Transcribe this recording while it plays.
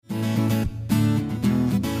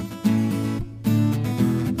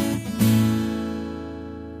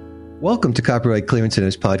Welcome to Copyright Clearance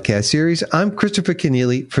Center's podcast series. I'm Christopher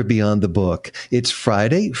Kenneally for Beyond the Book. It's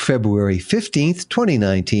Friday, February 15th,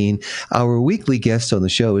 2019. Our weekly guest on the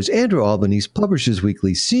show is Andrew Albanese, Publishers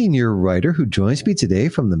Weekly senior writer, who joins me today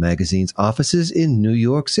from the magazine's offices in New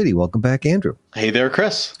York City. Welcome back, Andrew. Hey there,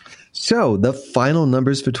 Chris. So the final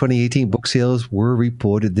numbers for 2018 book sales were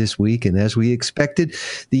reported this week, and as we expected,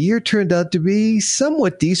 the year turned out to be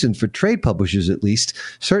somewhat decent for trade publishers, at least,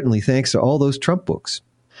 certainly thanks to all those Trump books.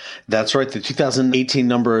 That's right. The 2018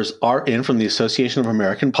 numbers are in from the Association of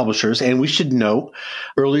American Publishers, and we should note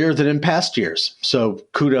earlier than in past years. So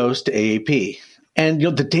kudos to AAP. And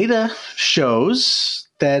the data shows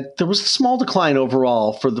that there was a small decline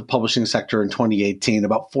overall for the publishing sector in 2018,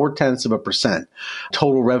 about 0.4%.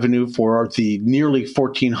 Total revenue for the nearly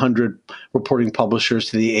 1,400 reporting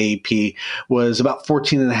publishers to the AAP was about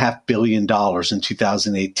 $14.5 billion in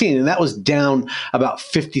 2018, and that was down about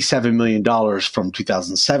 $57 million from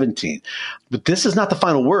 2017. But this is not the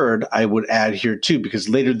final word, I would add here too, because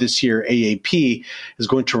later this year, AAP is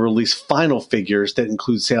going to release final figures that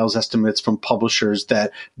include sales estimates from publishers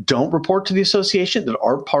that don't report to the association, that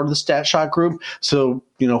aren't part of the StatShot group. So,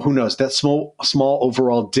 who knows? That small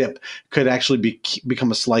overall dip could actually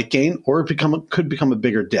become a slight gain, or could become a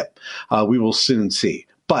bigger dip. We will soon see.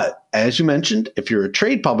 But as you mentioned, if you're a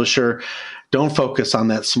trade publisher, don't focus on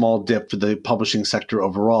that small dip for the publishing sector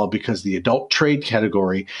overall, because the adult trade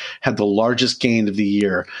category had the largest gain of the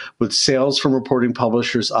year, with sales from reporting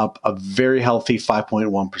publishers up a very healthy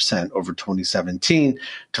 5.1% over 2017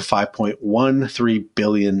 to $5.13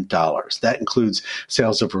 billion. That includes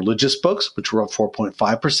sales of religious books, which were up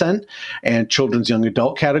 4.5%, and children's young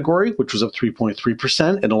adult category, which was up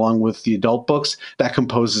 3.3%. And along with the adult books, that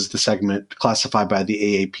composes the segment classified by the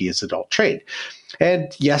AAP as adult trade.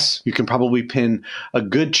 And yes, you can probably pin a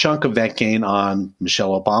good chunk of that gain on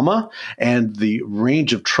Michelle Obama and the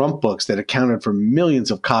range of Trump books that accounted for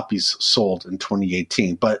millions of copies sold in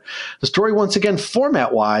 2018. But the story, once again,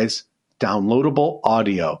 format-wise, downloadable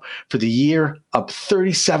audio for the year up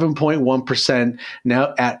 37.1%,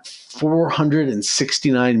 now at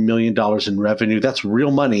 $469 million in revenue. That's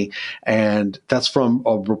real money, and that's from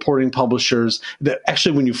reporting publishers. That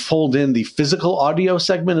actually, when you fold in the physical audio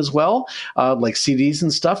segment as well, like CDs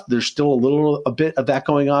and stuff, there's still a bit of that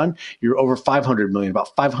going on. You're over 500 million,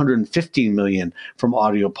 about 515 million from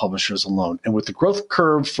audio publishers alone. And with the growth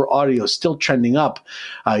curve for audio still trending up,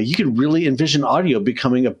 you can really envision audio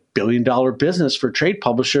becoming a billion-dollar business for trade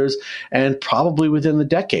publishers, and probably within the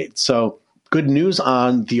decade. So good news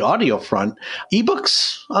on the audio front.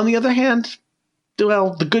 Ebooks, on the other hand,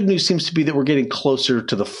 well, the good news seems to be that we're getting closer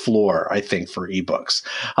to the floor, I think, for ebooks.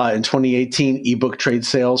 In 2018, ebook trade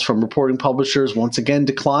sales from reporting publishers once again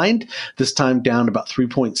declined, this time down about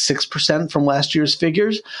 3.6% from last year's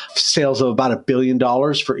figures. Sales of about $1 billion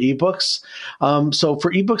for ebooks. So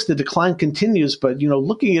for ebooks, the decline continues, but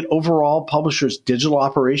looking at overall publishers' digital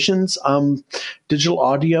operations, digital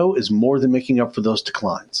audio is more than making up for those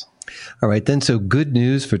declines. All right, then, so good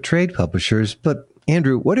news for trade publishers. But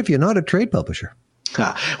Andrew, what if you're not a trade publisher?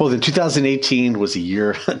 Well, then 2018 was a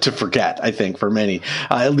year to forget, I think, for many,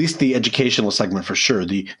 at least the educational segment for sure.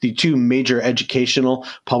 The two major educational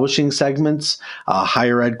publishing segments,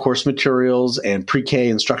 higher ed course materials and pre-K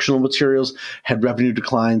instructional materials, had revenue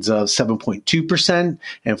declines of 7.2%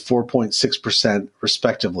 and 4.6%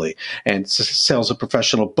 respectively. And sales of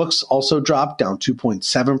professional books also dropped, down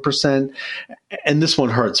 2.7%. And this one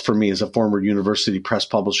hurts for me as a former university press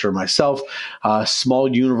publisher myself.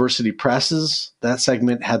 Small university presses, that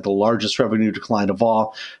segment had the largest revenue decline of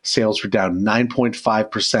all. Sales were down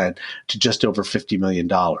 9.5% to just over $50 million.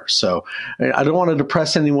 So I don't want to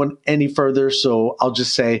depress anyone any further, so I'll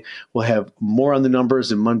just say we'll have more on the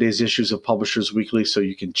numbers in Monday's issues of Publishers Weekly, so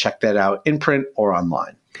you can check that out in print or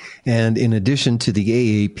online. And in addition to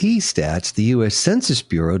the AAP stats, the U.S. Census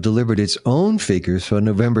Bureau delivered its own figures for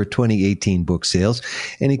November 2018 book sales.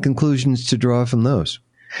 Any conclusions to draw from those?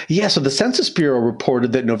 Yeah, so the Census Bureau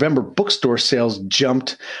reported that November bookstore sales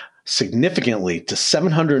jumped significantly to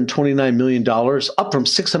 $729 million, up from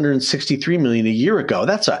 $663 million a year ago.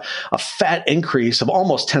 That's a fat increase of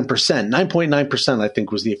almost 10%. 9.9%, I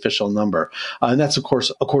think, was the official number. And that's, of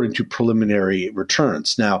course, according to preliminary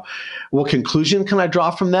returns. Now, what conclusion can I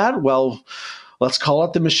draw from that? Well, let's call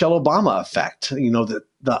it the Michelle Obama effect.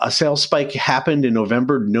 a sales spike happened in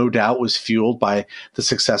November, no doubt was fueled by the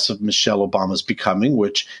success of Michelle Obama's Becoming,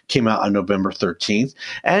 which came out on November 13th.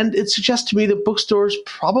 And it suggests to me that bookstores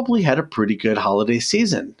probably had a pretty good holiday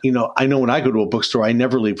season. I know when I go to a bookstore, I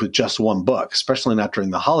never leave with just one book, especially not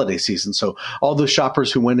during the holiday season. So all those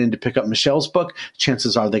shoppers who went in to pick up Michelle's book,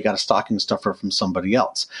 chances are they got a stocking stuffer from somebody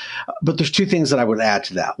else. But there's two things that I would add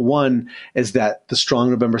to that. One is that the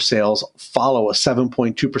strong November sales follow a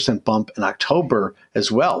 7.2% bump in October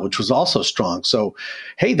as well, which was also strong. So,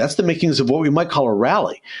 hey, that's the makings of what we might call a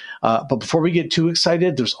rally. But before we get too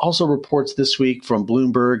excited, there's also reports this week from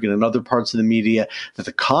Bloomberg and in other parts of the media that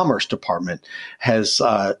the Commerce Department has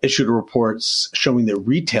issued a report showing that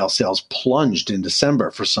retail sales plunged in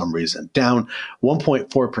December for some reason, down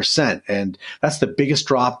 1.4%. And that's the biggest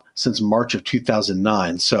drop since March of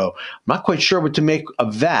 2009. So I'm not quite sure what to make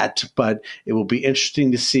of that, but it will be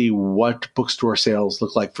interesting to see what bookstore sales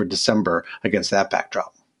look like for December against that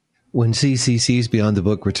backdrop. When CCC's Beyond the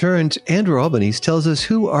Book returns, Andrew Albanese tells us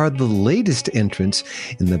who are the latest entrants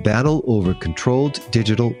in the battle over controlled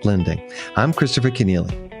digital lending. I'm Christopher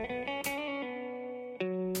Kenneally.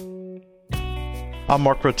 I'm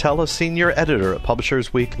Mark Rotella, Senior Editor at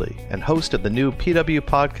Publishers Weekly and host of the new PW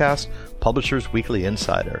podcast, Publishers Weekly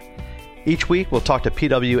Insider. Each week, we'll talk to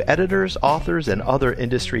PW editors, authors, and other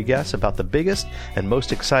industry guests about the biggest and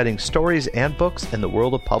most exciting stories and books in the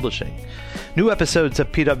world of publishing. New episodes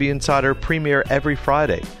of PW Insider premiere every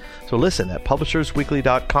Friday. So listen at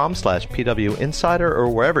publishersweekly.com/PW Insider or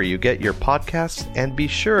wherever you get your podcasts, and be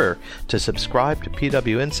sure to subscribe to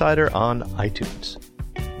PW Insider on iTunes.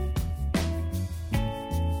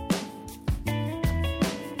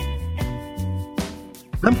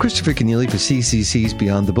 I'm Christopher Kenneally for CCC's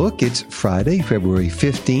Beyond the Book. It's Friday, February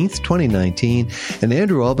 15th, 2019, and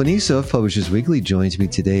Andrew Albanese of Publishers Weekly joins me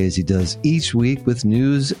today as he does each week with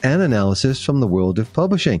news and analysis from the world of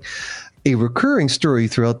publishing. A recurring story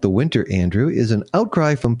throughout the winter, Andrew, is an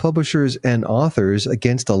outcry from publishers and authors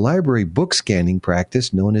against a library book scanning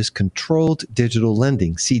practice known as controlled digital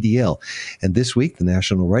lending, CDL. And this week, the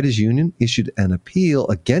National Writers Union issued an appeal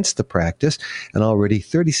against the practice, and already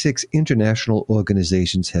 36 international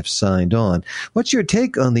organizations have signed on. What's your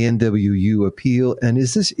take on the NWU appeal, and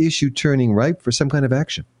is this issue turning ripe for some kind of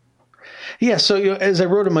action? Yeah, so as I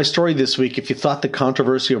wrote in my story this week, if you thought the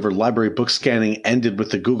controversy over library book scanning ended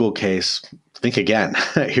with the Google case, think again.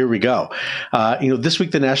 Here we go. This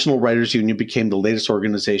week, the National Writers Union became the latest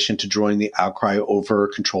organization to join the outcry over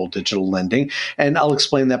controlled digital lending. And I'll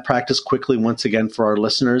explain that practice quickly once again for our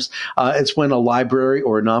listeners. It's when a library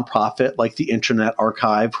or a nonprofit like the Internet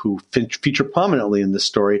Archive, who feature prominently in this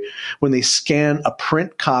story, when they scan a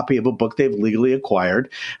print copy of a book they've legally acquired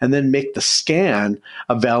and then make the scan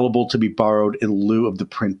available to be borrowed in lieu of the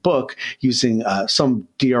print book using some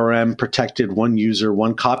DRM protected one user,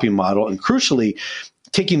 one copy model, and crucially,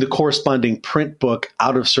 taking the corresponding print book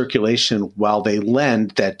out of circulation while they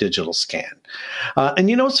lend that digital scan.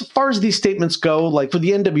 As far as these statements go, like for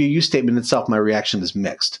the NWU statement itself, my reaction is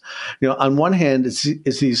mixed. On one hand,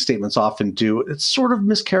 as these statements often do, it sort of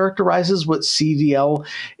mischaracterizes what CDL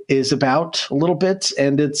is about a little bit,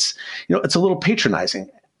 and it's a little patronizing.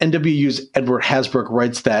 NWU's Edward Hasbrook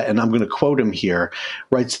writes that, and I'm going to quote him here,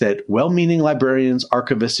 writes that well-meaning librarians,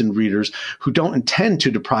 archivists, and readers who don't intend to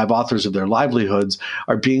deprive authors of their livelihoods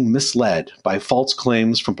are being misled by false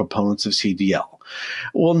claims from proponents of CDL.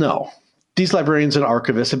 Well, no. These librarians and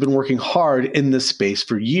archivists have been working hard in this space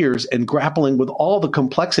for years and grappling with all the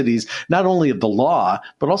complexities, not only of the law,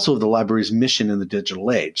 but also of the library's mission in the digital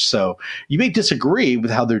age. So you may disagree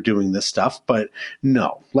with how they're doing this stuff, but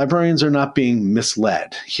no, librarians are not being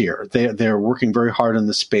misled here. They're working very hard in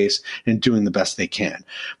this space and doing the best they can.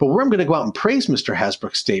 But where I'm going to go out and praise Mr.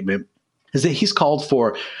 Hasbrook's statement is that he's called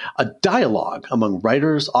for a dialogue among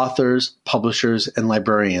writers, authors, publishers, and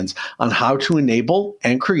librarians on how to enable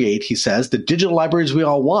and create, he says, the digital libraries we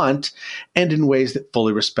all want, and in ways that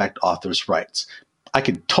fully respect authors' rights. I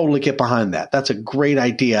could totally get behind that. That's a great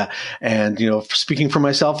idea. And, speaking for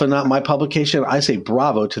myself and not my publication, I say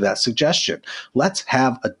bravo to that suggestion. Let's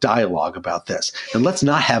have a dialogue about this, and let's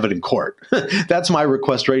not have it in court. That's my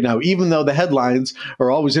request right now. Even though the headlines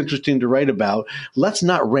are always interesting to write about, let's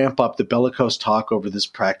not ramp up the bellicose talk over this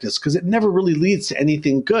practice, because it never really leads to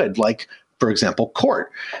anything good, like, for example,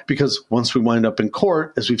 court. Because once we wind up in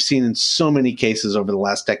court, as we've seen in so many cases over the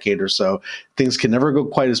last decade or so, things can never go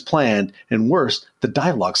quite as planned. And worse, the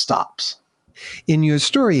dialogue stops. In your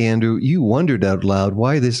story, Andrew, you wondered out loud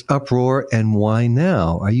why this uproar and why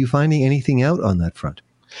now. Are you finding anything out on that front?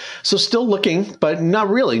 So still looking, but not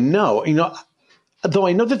really, no. Though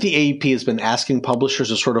I know that the AEP has been asking publishers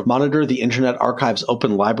to sort of monitor the Internet Archive's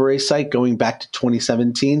open library site going back to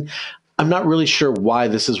 2017, I'm not really sure why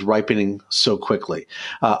this is ripening so quickly.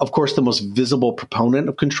 Of course, the most visible proponent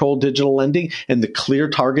of controlled digital lending and the clear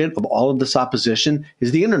target of all of this opposition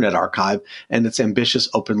is the Internet Archive and its ambitious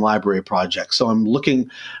Open Library project. So I'm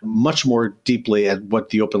looking much more deeply at what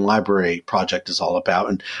the Open Library project is all about,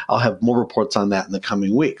 and I'll have more reports on that in the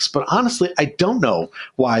coming weeks. But honestly, I don't know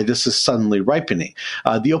why this is suddenly ripening.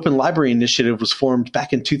 The Open Library Initiative was formed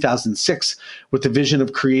back in 2006 with the vision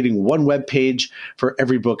of creating one web page for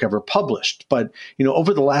every book ever published. But,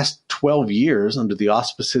 over the last 12 years, under the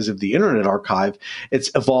auspices of the Internet Archive,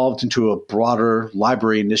 it's evolved into a broader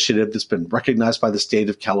library initiative that's been recognized by the state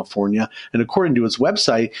of California. And according to its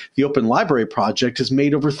website, the Open Library Project has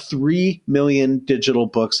made over 3 million digital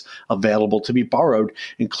books available to be borrowed,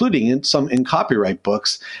 including some in copyright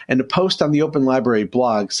books. And a post on the Open Library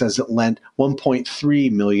blog says it lent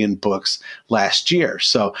 1.3 million books last year.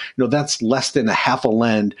 So, that's less than a half a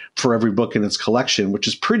lend for every book in its collection, which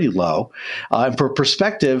is pretty low. And for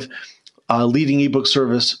perspective, leading ebook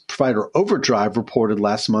service provider Overdrive reported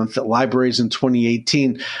last month that libraries in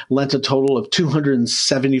 2018 lent a total of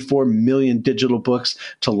 274 million digital books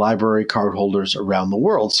to library cardholders around the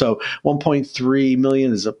world. So 1.3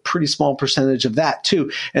 million is a pretty small percentage of that, too.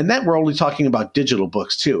 And then we're only talking about digital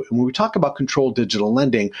books, too. And when we talk about controlled digital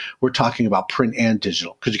lending, we're talking about print and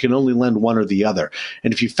digital, because you can only lend one or the other.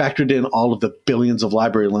 And if you factored in all of the billions of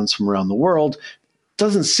library lends from around the world,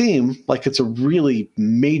 doesn't seem like it's a really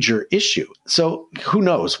major issue. So who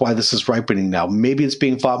knows why this is ripening now? Maybe it's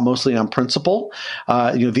being fought mostly on principle.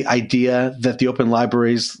 The idea that the Open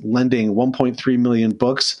Library is lending 1.3 million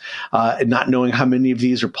books, and not knowing how many of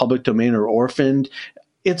these are public domain or orphaned.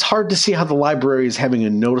 It's hard to see how the library is having a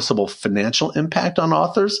noticeable financial impact on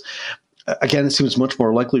authors. Again, it seems much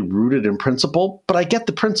more likely rooted in principle, but I get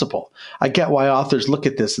the principle. I get why authors look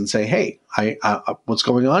at this and say, hey, what's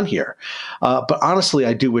going on here? But honestly,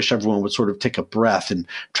 I do wish everyone would sort of take a breath and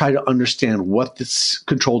try to understand what this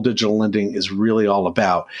controlled digital lending is really all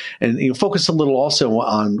about. And focus a little also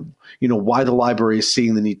on why the library is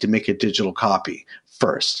seeing the need to make a digital copy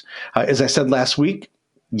first. As I said last week,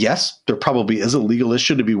 yes, there probably is a legal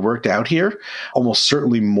issue to be worked out here, almost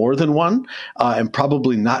certainly more than one, and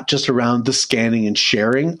probably not just around the scanning and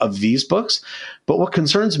sharing of these books. But what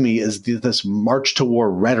concerns me is this march to war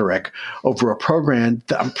rhetoric over a program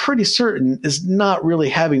that I'm pretty certain is not really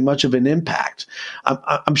having much of an impact.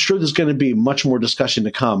 I'm sure there's going to be much more discussion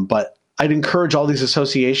to come, but I'd encourage all these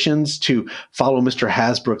associations to follow Mr.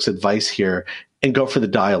 Hasbrook's advice here and go for the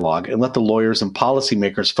dialogue and let the lawyers and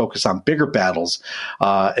policymakers focus on bigger battles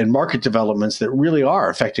and market developments that really are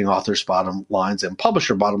affecting authors' bottom lines and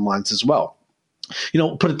publisher bottom lines as well.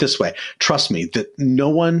 Put it this way. Trust me that no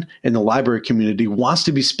one in the library community wants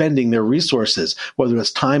to be spending their resources, whether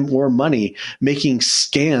it's time or money, making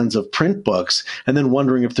scans of print books and then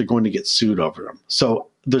wondering if they're going to get sued over them. So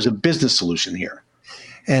there's a business solution here.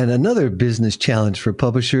 And another business challenge for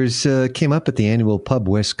publishers came up at the annual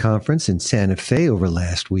PubWest conference in Santa Fe over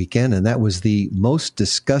last weekend, and that was the most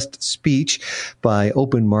discussed speech by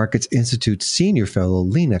Open Markets Institute senior fellow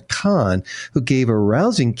Lina Khan, who gave a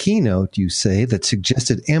rousing keynote, you say, that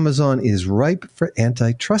suggested Amazon is ripe for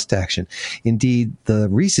antitrust action. Indeed, the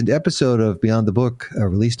recent episode of Beyond the Book,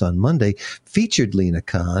 released on Monday, featured Lina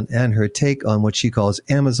Khan and her take on what she calls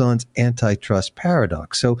Amazon's antitrust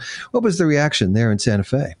paradox. So what was the reaction there in Santa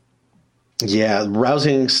Fe? Yeah,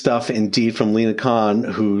 rousing stuff indeed from Lina Khan,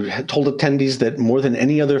 who told attendees that more than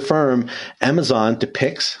any other firm, Amazon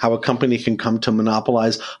depicts how a company can come to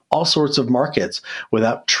monopolize all sorts of markets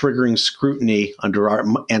without triggering scrutiny under our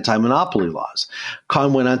anti-monopoly laws.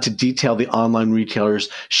 Khan went on to detail the online retailer's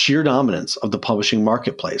sheer dominance of the publishing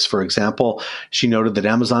marketplace. For example, she noted that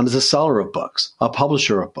Amazon is a seller of books, a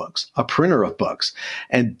publisher of books, a printer of books,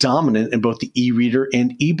 and dominant in both the e-reader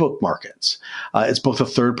and e-book markets. It's both a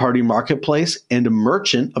third-party marketplace and a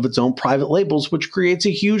merchant of its own private labels, which creates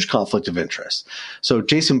a huge conflict of interest. So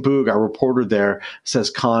Jason Boog, our reporter there, says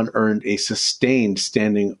Khan earned a sustained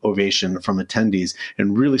standing ovation from attendees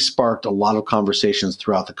and really sparked a lot of conversations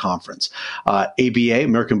throughout the conference. ABA,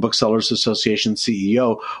 American Booksellers Association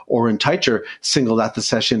CEO Orrin Teicher, singled out the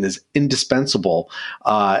session as indispensable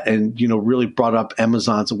and really brought up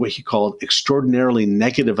Amazon's what he called extraordinarily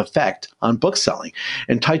negative effect on bookselling.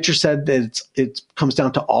 And Teicher said that it's comes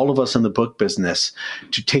down to all of us in the book business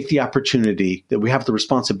to take the opportunity that we have the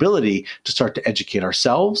responsibility to start to educate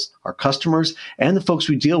ourselves, our customers, and the folks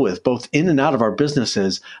we deal with, both in and out of our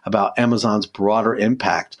businesses, about Amazon's broader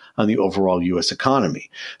impact on the overall U.S.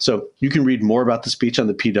 economy. So you can read more about the speech on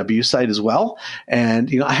the PW site as well.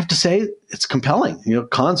 And, I have to say, it's compelling.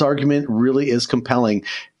 Khan's argument really is compelling,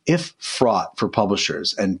 if fraught for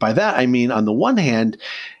publishers. And by that, I mean, on the one hand,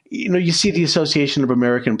 you see the Association of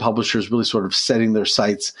American Publishers really sort of setting their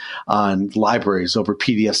sights on libraries over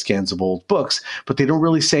PDF scans of old books, but they don't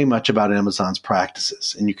really say much about Amazon's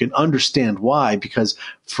practices. And you can understand why, because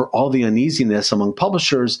for all the uneasiness among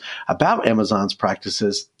publishers about Amazon's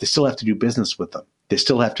practices, they still have to do business with them. They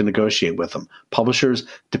still have to negotiate with them. Publishers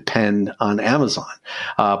depend on Amazon.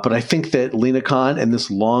 But I think that Lina Khan and this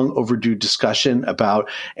long overdue discussion about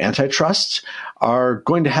antitrust are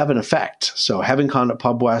going to have an effect. So having Khan at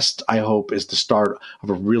PubWest, I hope, is the start of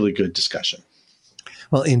a really good discussion.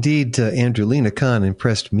 Well, indeed, Andrew, Lina Khan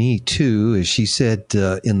impressed me too. As she said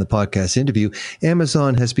in the podcast interview,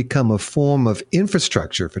 Amazon has become a form of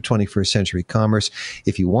infrastructure for 21st century commerce.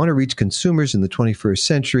 If you want to reach consumers in the 21st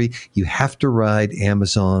century, you have to ride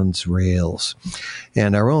Amazon's rails.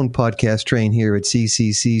 And our own podcast train here at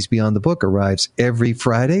CCC's Beyond the Book arrives every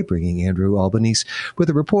Friday, bringing Andrew Albanese with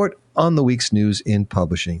a report on the week's news in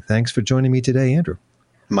publishing. Thanks for joining me today, Andrew.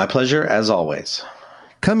 My pleasure, as always.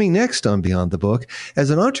 Coming next on Beyond the Book,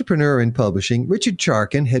 as an entrepreneur in publishing, Richard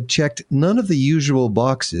Charkin had checked none of the usual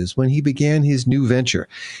boxes when he began his new venture.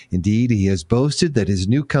 Indeed, he has boasted that his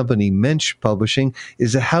new company, Mensch Publishing,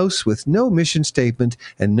 is a house with no mission statement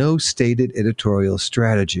and no stated editorial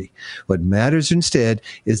strategy. What matters instead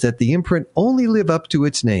is that the imprint only live up to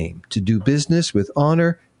its name, to do business with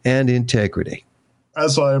honor and integrity.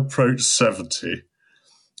 As I approach 70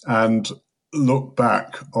 and look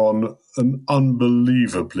back on an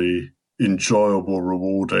unbelievably enjoyable,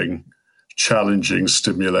 rewarding, challenging,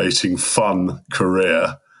 stimulating, fun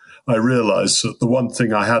career, I realized that the one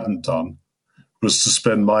thing I hadn't done was to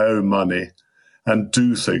spend my own money and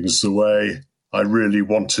do things the way I really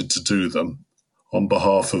wanted to do them on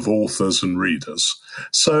behalf of authors and readers.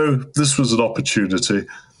 So this was an opportunity.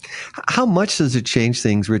 How much does it change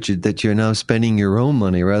things, Richard, that you're now spending your own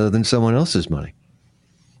money rather than someone else's money?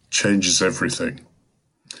 Changes everything.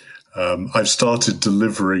 I've started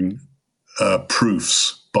delivering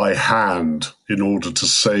proofs by hand in order to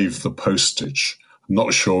save the postage. I'm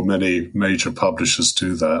not sure many major publishers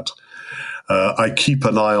do that. I keep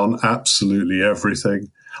an eye on absolutely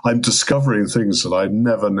everything. I'm discovering things that I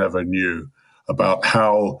never knew about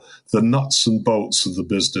how the nuts and bolts of the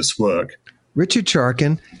business work. Richard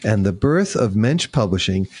Charkin and the birth of Mensch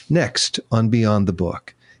Publishing, next on Beyond the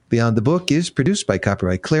Book. Beyond the Book is produced by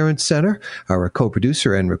Copyright Clearance Center. Our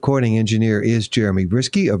co-producer and recording engineer is Jeremy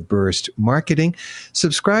Brisky of Burst Marketing.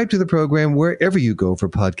 Subscribe to the program wherever you go for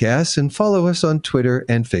podcasts and follow us on Twitter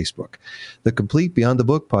and Facebook. The complete Beyond the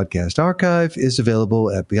Book podcast archive is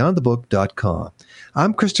available at beyondthebook.com.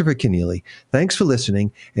 I'm Christopher Kenneally. Thanks for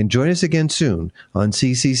listening, and join us again soon on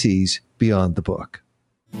CCC's Beyond the Book.